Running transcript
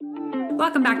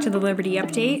Welcome back to the Liberty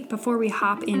Update. Before we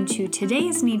hop into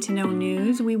today's Need to Know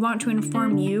news, we want to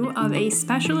inform you of a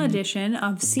special edition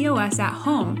of COS at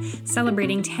Home,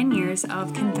 celebrating 10 years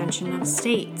of Convention of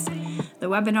States. The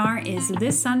webinar is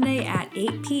this Sunday at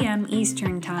 8 p.m.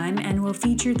 Eastern Time and will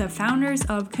feature the founders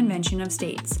of Convention of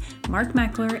States, Mark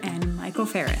Meckler and Michael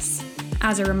Farris.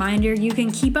 As a reminder, you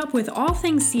can keep up with all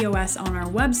things COS on our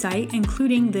website,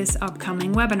 including this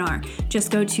upcoming webinar. Just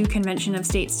go to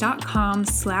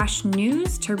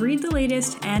conventionofstates.com/news to read the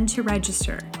latest and to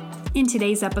register. In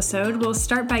today's episode, we'll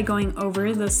start by going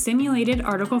over the simulated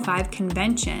Article 5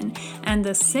 convention and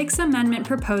the 6 amendment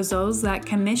proposals that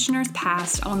commissioners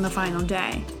passed on the final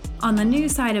day. On the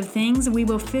news side of things, we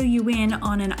will fill you in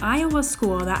on an Iowa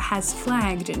school that has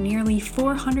flagged nearly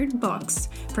 400 books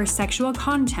for sexual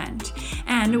content,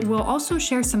 and we'll also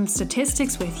share some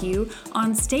statistics with you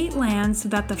on state lands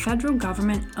that the federal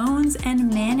government owns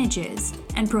and manages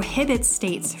and prohibits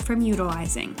states from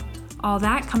utilizing. All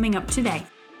that coming up today.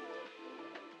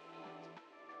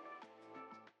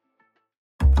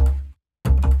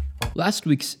 Last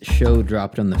week's show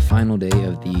dropped on the final day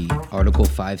of the Article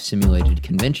 5 simulated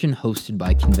convention hosted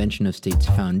by Convention of States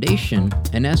Foundation,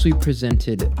 and as we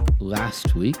presented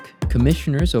last week,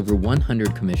 over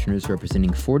 100 commissioners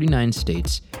representing 49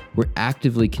 states were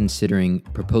actively considering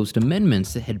proposed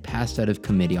amendments that had passed out of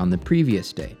committee on the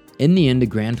previous day. In the end, a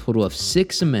grand total of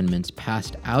 6 amendments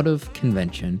passed out of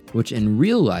convention, which in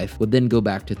real life would then go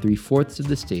back to 3/4 of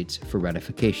the states for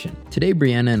ratification. Today,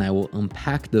 Brianna and I will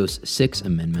unpack those 6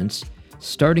 amendments,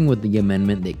 starting with the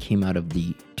amendment that came out of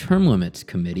the Term Limits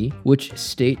Committee, which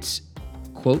states,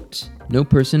 quote, "No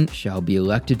person shall be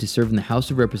elected to serve in the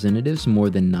House of Representatives more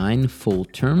than 9 full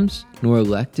terms, nor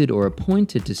elected or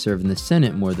appointed to serve in the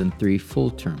Senate more than 3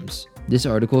 full terms. This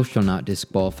article shall not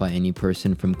disqualify any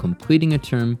person from completing a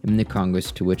term in the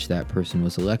Congress to which that person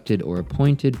was elected or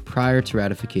appointed prior to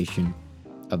ratification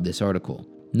of this article.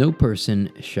 No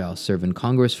person shall serve in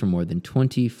Congress for more than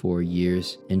 24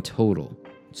 years in total."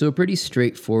 So a pretty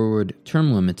straightforward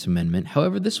term limits amendment.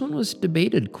 However, this one was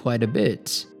debated quite a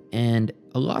bit, and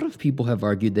a lot of people have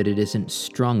argued that it isn't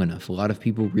strong enough. A lot of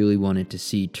people really wanted to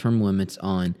see term limits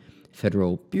on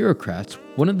federal bureaucrats.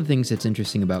 One of the things that's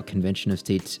interesting about Convention of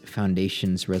States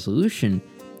Foundation's resolution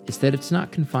is that it's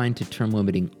not confined to term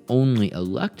limiting only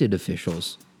elected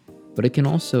officials, but it can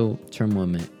also term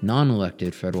limit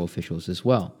non-elected federal officials as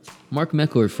well. Mark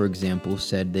Meckler, for example,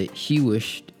 said that he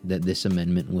wished that this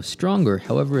amendment was stronger.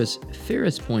 However, as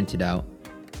Farris pointed out,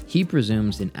 he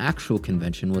presumes an actual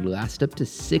convention would last up to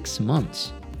 6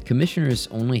 months. Commissioners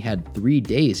only had 3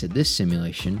 days at this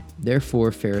simulation.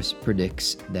 Therefore, Farris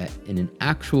predicts that in an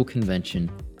actual convention,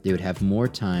 they would have more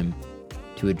time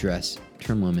to address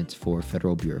term limits for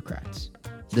federal bureaucrats.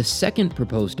 The second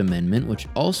proposed amendment, which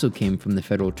also came from the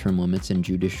Federal Term Limits and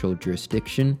Judicial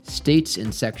Jurisdiction, states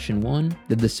in Section 1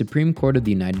 that the Supreme Court of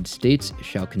the United States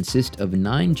shall consist of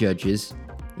 9 judges,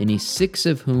 any 6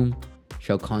 of whom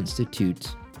shall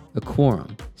constitute a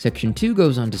quorum. Section 2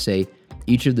 goes on to say,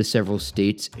 each of the several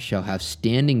states shall have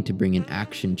standing to bring an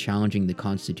action challenging the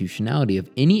constitutionality of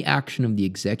any action of the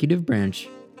executive branch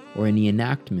or any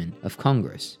enactment of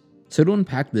Congress. So to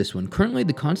unpack this one, currently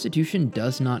the Constitution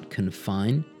does not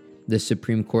confine the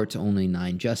Supreme Court to only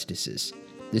 9 justices.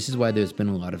 This is why there's been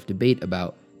a lot of debate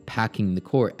about packing the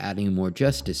court, adding more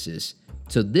justices.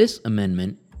 So this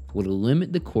amendment would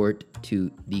limit the court to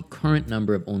the current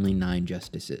number of only 9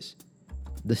 justices.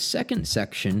 The second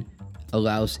section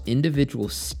allows individual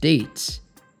states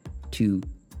to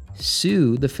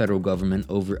sue the federal government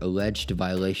over alleged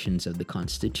violations of the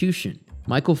Constitution.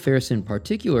 Michael Farris in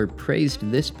particular praised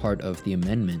this part of the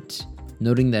amendment,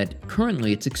 noting that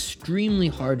currently it's extremely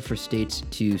hard for states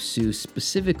to sue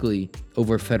specifically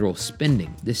over federal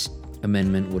spending. This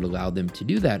amendment would allow them to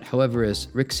do that. However, as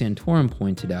Rick Santorum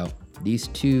pointed out, these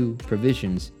 2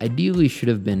 provisions ideally should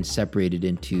have been separated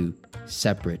into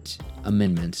separate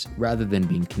amendments rather than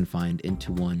being confined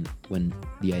into one when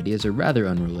the ideas are rather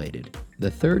unrelated.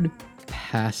 The third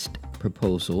passed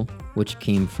proposal, which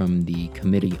came from the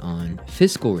Committee on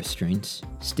Fiscal Restraints,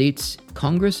 states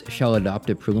Congress shall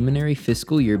adopt a preliminary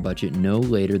fiscal year budget no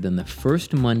later than the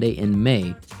first Monday in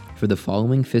May for the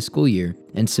following fiscal year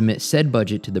and submit said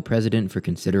budget to the President for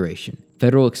consideration.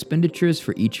 Federal expenditures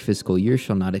for each fiscal year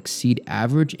shall not exceed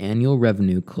average annual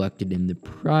revenue collected in the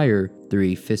prior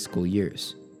 3 fiscal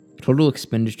years. Total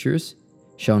expenditures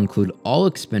shall include all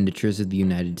expenditures of the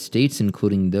United States,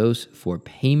 including those for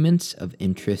payments of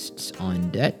interests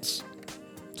on debts.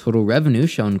 Total revenue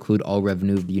shall include all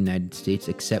revenue of the United States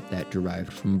except that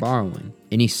derived from borrowing.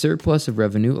 Any surplus of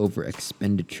revenue over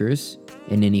expenditures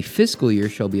in any fiscal year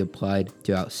shall be applied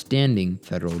to outstanding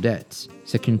federal debts.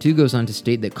 Section 2 goes on to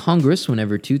state that Congress,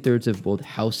 whenever 2/3 of both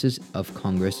houses of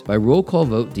Congress by roll call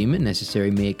vote deem it necessary,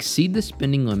 may exceed the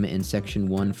spending limit in Section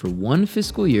 1 for one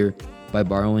fiscal year by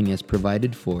borrowing as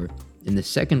provided for in the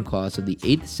second clause of the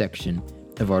 8th section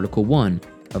of Article 1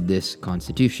 of this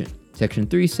Constitution. Section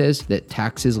 3 says that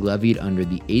taxes levied under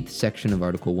the 8th section of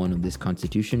Article 1 of this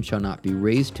Constitution shall not be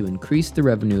raised to increase the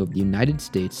revenue of the United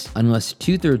States unless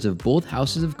 2/3 of both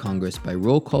houses of Congress by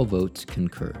roll call votes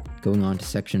concur. Going on to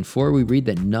Section 4, we read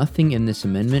that nothing in this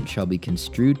amendment shall be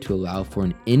construed to allow for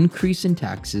an increase in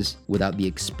taxes without the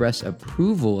express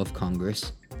approval of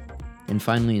Congress. And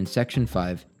finally, in Section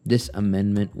 5, this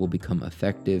amendment will become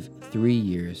effective 3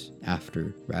 years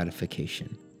after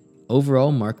ratification.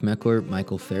 Overall, Mark Meckler,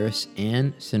 Michael Farris,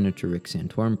 and Senator Rick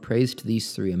Santorum praised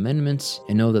these 3 amendments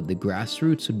and know that the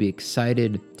grassroots would be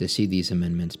excited to see these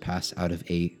amendments pass out of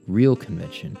a real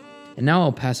convention. And now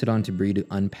I'll pass it on to Bree to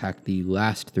unpack the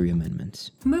last 3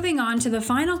 amendments. Moving on to the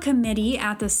final committee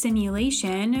at the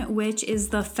simulation, which is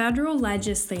the Federal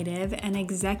Legislative and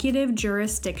Executive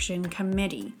Jurisdiction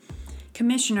Committee.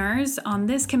 Commissioners on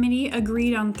this committee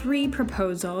agreed on 3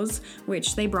 proposals,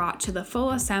 which they brought to the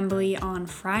full assembly on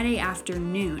Friday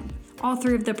afternoon. All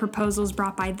 3 of the proposals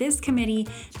brought by this committee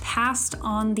passed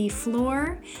on the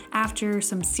floor after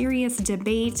some serious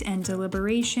debate and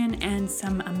deliberation and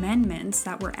some amendments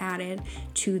that were added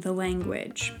to the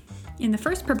language. In the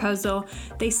first proposal,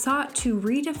 they sought to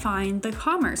redefine the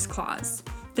Commerce Clause.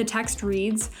 The text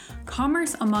reads,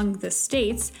 "Commerce among the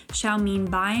states shall mean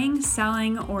buying,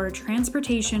 selling, or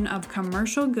transportation of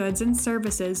commercial goods and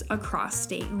services across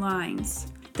state lines."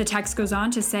 The text goes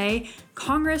on to say,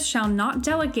 "Congress shall not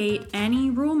delegate any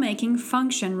rulemaking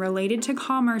function related to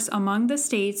commerce among the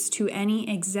states to any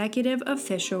executive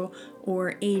official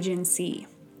or agency."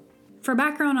 For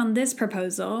background on this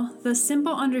proposal, the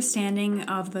simple understanding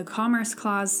of the Commerce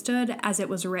Clause stood as it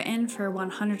was written for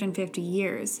 150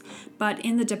 years. But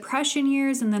in the Depression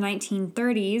years in the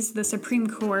 1930s, the Supreme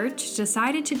Court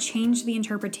decided to change the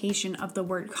interpretation of the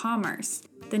word commerce.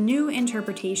 The new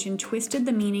interpretation twisted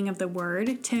the meaning of the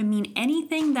word to mean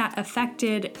anything that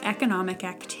affected economic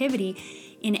activity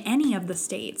in any of the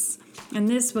states. And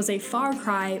this was a far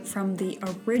cry from the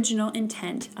original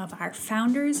intent of our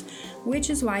founders, which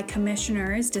is why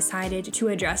commissioners decided to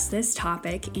address this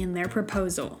topic in their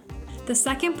proposal. The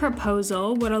second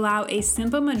proposal would allow a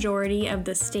simple majority of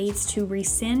the states to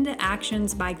rescind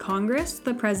actions by Congress,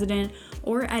 the President,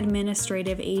 or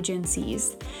administrative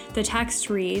agencies. The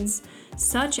text reads,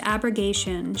 "Such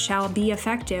abrogation shall be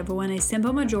effective when a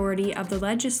simple majority of the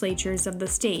legislatures of the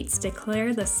states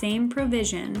declare the same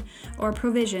provision or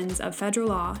provisions of federal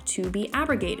law to be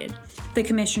abrogated." The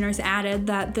commissioners added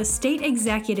that the state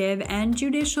executive and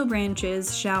judicial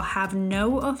branches shall have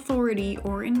no authority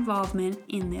or involvement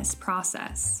in this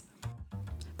process.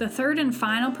 The third and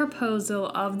final proposal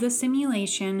of the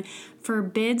simulation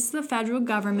forbids the federal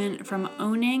government from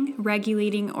owning,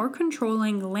 regulating, or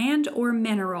controlling land or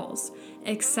minerals,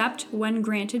 except when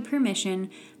granted permission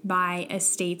by a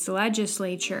state's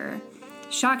legislature.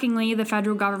 Shockingly, the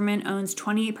federal government owns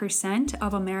 28%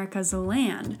 of America's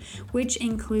land, which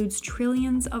includes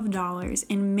trillions of dollars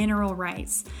in mineral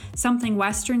rights, something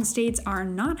Western states are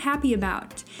not happy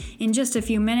about. In just a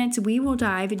few minutes, we will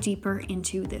dive deeper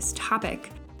into this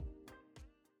topic.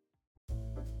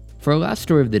 For our last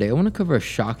story of the day, I want to cover a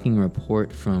shocking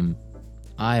report from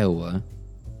Iowa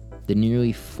that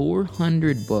nearly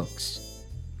 400 books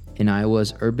in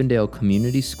Iowa's Urbandale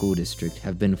Community School District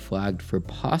have been flagged for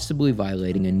possibly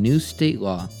violating a new state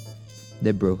law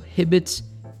that prohibits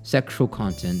sexual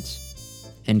content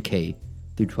in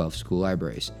K-12 school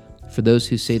libraries. For those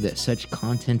who say that such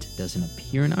content doesn't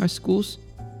appear in our schools,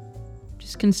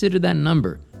 just consider that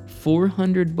number.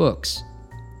 400 books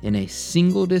in a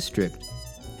single district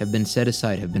have been set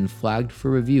aside, have been flagged for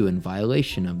review in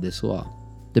violation of this law.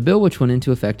 The bill, which went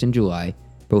into effect in July,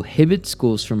 prohibits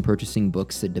schools from purchasing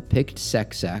books that depict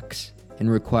sex acts and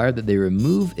require that they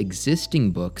remove existing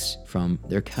books from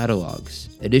their catalogs.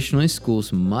 Additionally,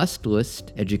 schools must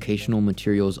list educational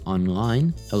materials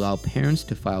online, allow parents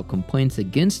to file complaints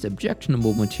against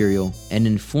objectionable material, and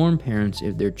inform parents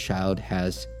if their child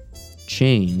has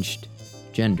changed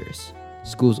genders.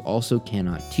 Schools also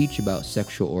cannot teach about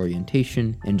sexual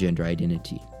orientation and gender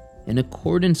identity. In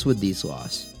accordance with these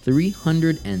laws,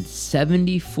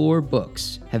 374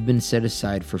 books have been set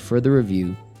aside for further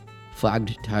review.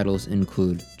 Flagged titles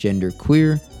include Gender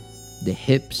Queer, The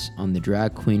Hips on the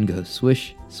Drag Queen Go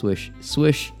Swish, Swish,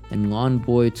 Swish, and Lon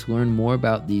Boy. To learn more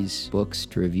about these books,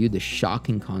 to review the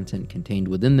shocking content contained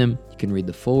within them, you can read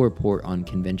the full report on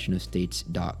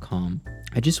conventionofstates.com.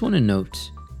 I just want to note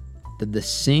that the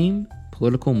same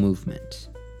political movement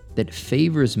that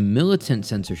favors militant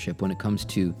censorship when it comes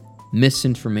to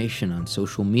misinformation on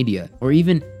social media, or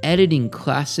even editing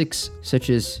classics such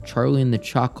as Charlie and the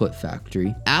Chocolate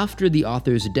Factory after the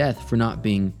author's death for not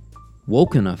being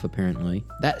woke enough, apparently,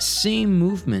 that same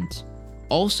movement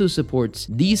also supports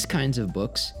these kinds of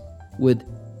books with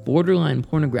borderline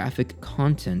pornographic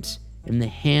content in the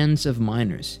hands of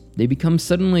minors. They become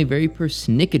suddenly very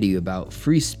persnickety about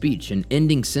free speech and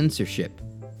ending censorship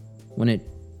when it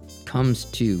comes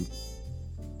to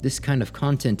this kind of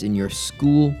content in your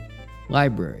school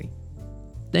library.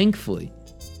 Thankfully,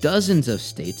 dozens of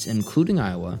states, including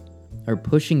Iowa, are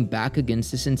pushing back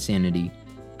against this insanity,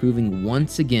 proving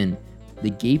once again the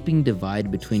gaping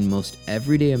divide between most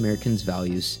everyday Americans'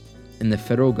 values and the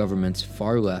federal government's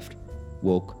far-left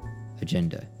woke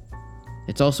agenda.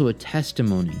 It's also a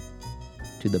testimony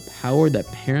to the power that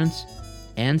parents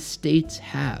and states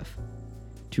have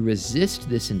to resist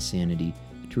this insanity,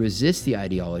 to resist the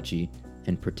ideology,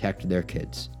 and protect their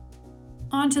kids.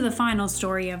 On to the final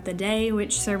story of the day,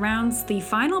 which surrounds the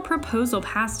final proposal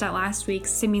passed at last week's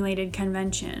simulated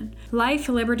convention. Life,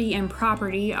 liberty, and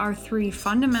property are three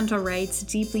fundamental rights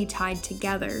deeply tied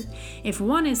together. If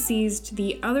one is seized,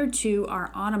 the other two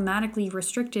are automatically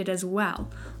restricted as well,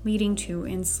 leading to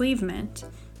enslavement.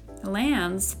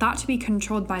 Lands, thought to be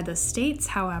controlled by the states,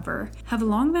 however, have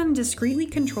long been discreetly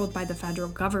controlled by the federal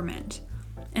government.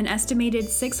 An estimated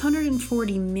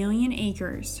 640 million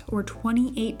acres, or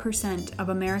 28% of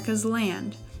America's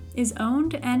land, is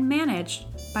owned and managed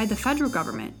by the federal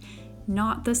government,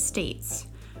 not the states.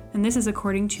 And this is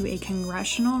according to a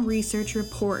congressional research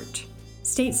report.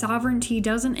 State sovereignty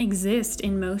doesn't exist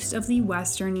in most of the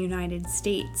western United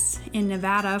States. In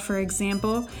Nevada, for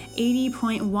example,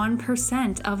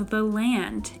 80.1% of the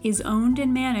land is owned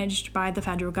and managed by the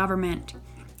federal government.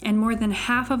 And more than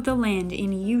half of the land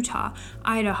in Utah,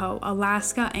 Idaho,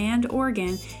 Alaska, and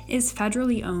Oregon is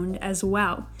federally owned as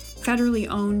well. Federally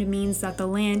owned means that the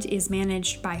land is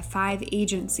managed by 5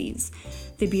 agencies: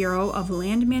 the Bureau of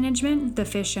Land Management, the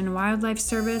Fish and Wildlife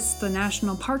Service, the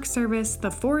National Park Service,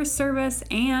 the Forest Service,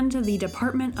 and the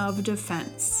Department of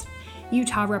Defense.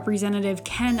 Utah Representative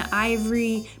Ken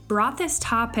Ivory brought this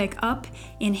topic up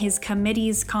in his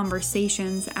committee's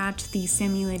conversations at the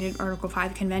simulated Article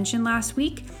 5 convention last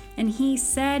week, and he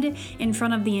said in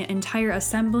front of the entire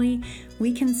assembly,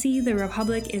 "We can see the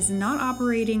Republic is not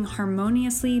operating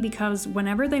harmoniously because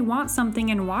whenever they want something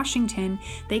in Washington,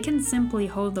 they can simply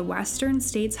hold the western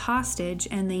states hostage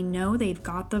and they know they've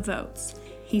got the votes."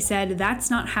 He said,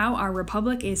 "That's not how our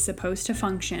Republic is supposed to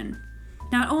function."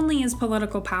 Not only is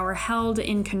political power held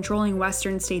in controlling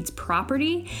western states'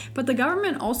 property, but the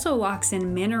government also locks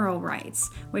in mineral rights,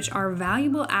 which are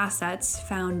valuable assets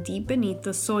found deep beneath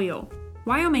the soil.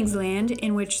 Wyoming's land,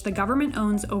 in which the government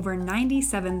owns over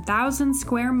 97,000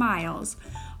 square miles,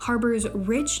 harbors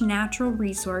rich natural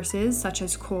resources such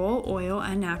as coal, oil,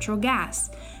 and natural gas.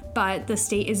 But the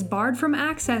state is barred from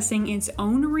accessing its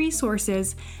own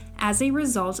resources as a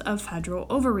result of federal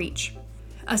overreach.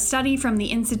 A study from the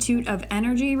Institute of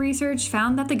Energy Research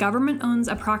found that the government owns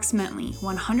approximately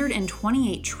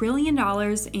 $128 trillion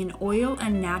in oil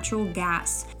and natural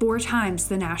gas, 4 times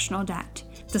the national debt.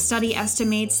 The study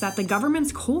estimates that the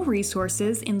government's coal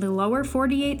resources in the lower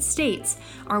 48 states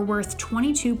are worth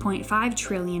 $22.5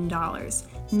 trillion,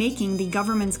 making the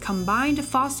government's combined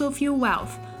fossil fuel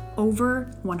wealth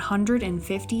over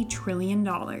 $150 trillion.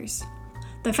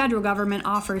 The federal government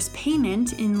offers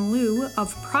payment in lieu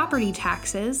of property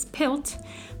taxes, PILT,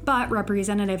 but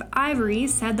Representative Ivory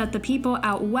said that the people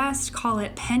out west call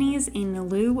it pennies in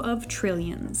lieu of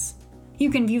trillions.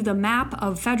 You can view the map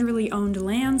of federally owned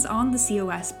lands on the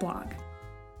COS blog.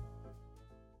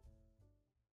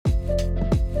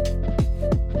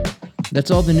 That's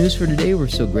all the news for today. We're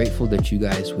so grateful that you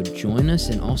guys would join us,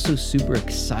 and also super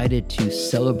excited to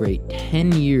celebrate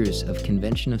 10 years of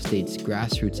Convention of States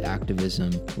grassroots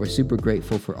activism. We're super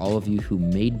grateful for all of you who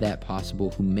made that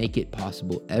possible, who make it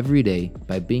possible every day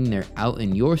by being there out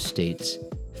in your states,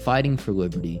 fighting for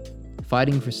liberty,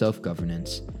 fighting for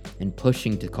self-governance, and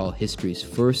pushing to call history's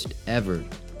first ever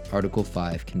Article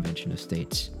 5 Convention of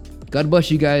States. God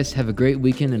bless you guys. Have a great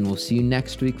weekend, and we'll see you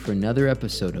next week for another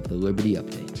episode of the Liberty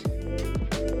Update.